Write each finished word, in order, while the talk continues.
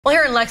Well,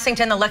 here in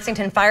Lexington, the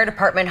Lexington Fire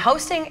Department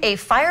hosting a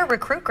fire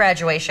recruit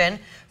graduation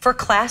for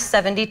Class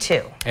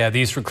 72. Yeah,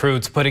 these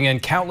recruits putting in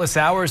countless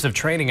hours of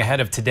training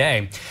ahead of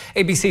today.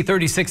 ABC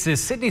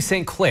 36's Sydney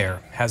St.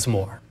 Clair has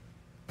more.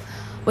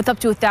 With up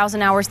to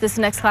 1,000 hours, this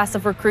next class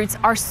of recruits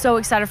are so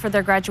excited for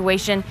their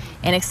graduation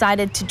and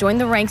excited to join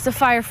the ranks of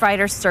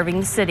firefighters serving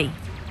the city.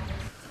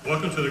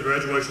 Welcome to the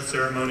graduation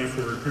ceremony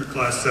for Recruit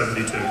Class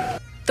 72.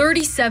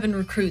 37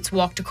 recruits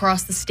walked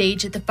across the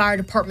stage at the fire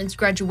department's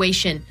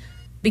graduation,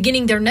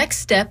 beginning their next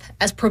step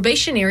as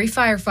probationary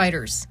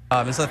firefighters.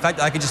 And so the fact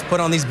that I could just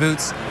put on these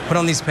boots, put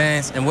on these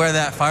pants, and wear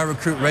that fire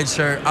recruit red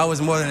shirt, I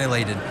was more than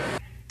elated.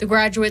 The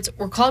graduates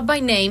were called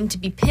by name to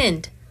be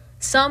pinned,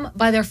 some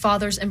by their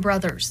fathers and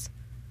brothers.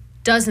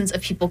 Dozens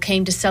of people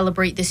came to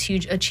celebrate this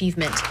huge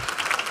achievement.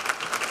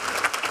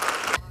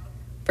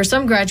 For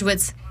some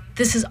graduates,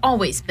 this has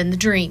always been the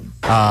dream.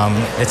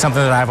 It's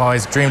something that I've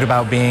always dreamed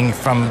about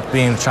from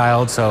being a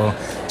child, so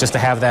just to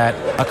have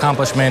that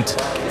accomplishment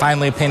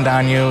finally pinned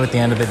on you at the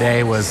end of the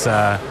day was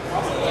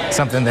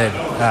something that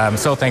I'm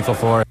so thankful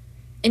for.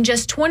 And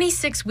just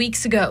 26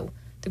 weeks ago,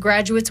 the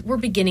graduates were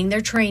beginning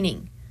their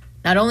training,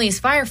 not only as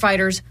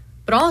firefighters,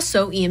 but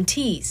also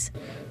EMTs.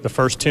 The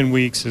first 10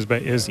 weeks is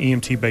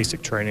EMT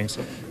basic training,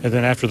 and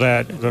then after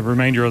that, the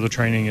remainder of the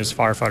training is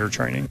firefighter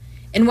training.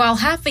 And while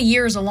half a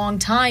year is a long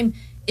time,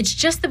 it's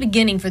just the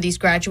beginning for these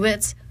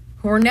graduates,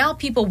 who are now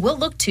people we'll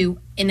look to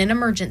in an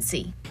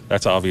emergency.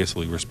 That's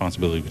obviously a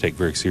responsibility we take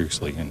very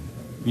seriously, and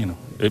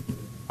it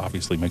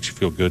obviously makes you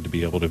feel good to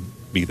be able to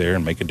be there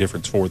and make a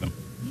difference for them.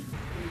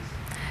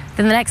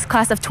 Then the next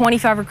class of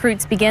 25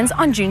 recruits begins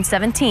on June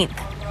 17th.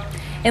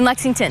 In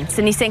Lexington,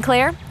 Sydney St.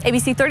 Clair,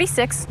 ABC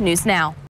 36 News Now.